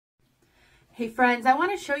Hey friends, I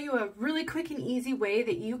want to show you a really quick and easy way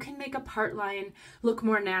that you can make a part line look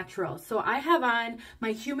more natural. So I have on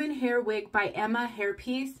my human hair wig by Emma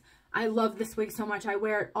hairpiece. I love this wig so much. I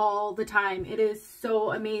wear it all the time. It is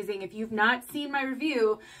so amazing. If you've not seen my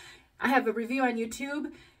review, I have a review on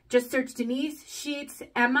YouTube. Just search Denise Sheets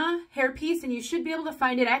Emma hairpiece and you should be able to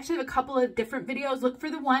find it. I actually have a couple of different videos. Look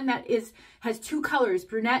for the one that has two colors,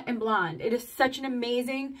 brunette and blonde. It is such an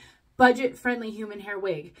amazing budget-friendly human hair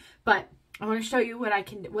wig. But I want to show you what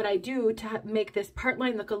I do to make this part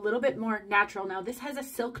line look a little bit more natural. Now this has a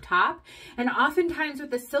silk top, and oftentimes with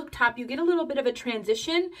the silk top you get a little bit of a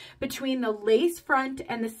transition between the lace front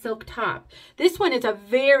and the silk top. This one is a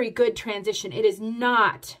very good transition. It is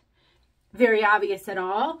not very obvious at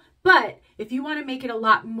all, but if you want to make it a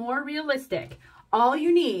lot more realistic, all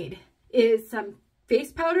you need is some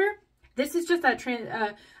face powder. This is just like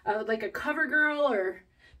a CoverGirl or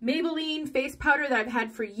Maybelline face powder that I've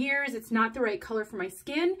had for years. It's not the right color for my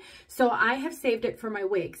skin, so I have saved it for my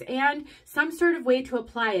wigs, and some sort of way to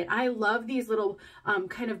apply it. I love these little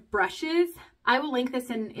kind of brushes. I will link this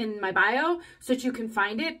in my bio so that you can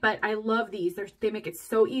find it, but I love these. They make it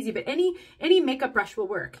so easy, but any makeup brush will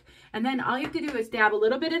work. And then all you have to do is dab a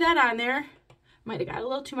little bit of that on there. Might have got a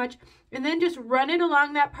little too much. And then just run it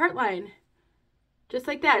along that part line. Just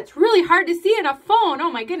like that. It's really hard to see in a phone. Oh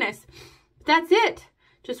my goodness. That's it.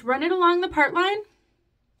 Just run it along the part line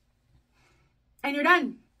and you're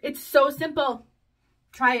done. It's so simple.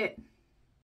 Try it.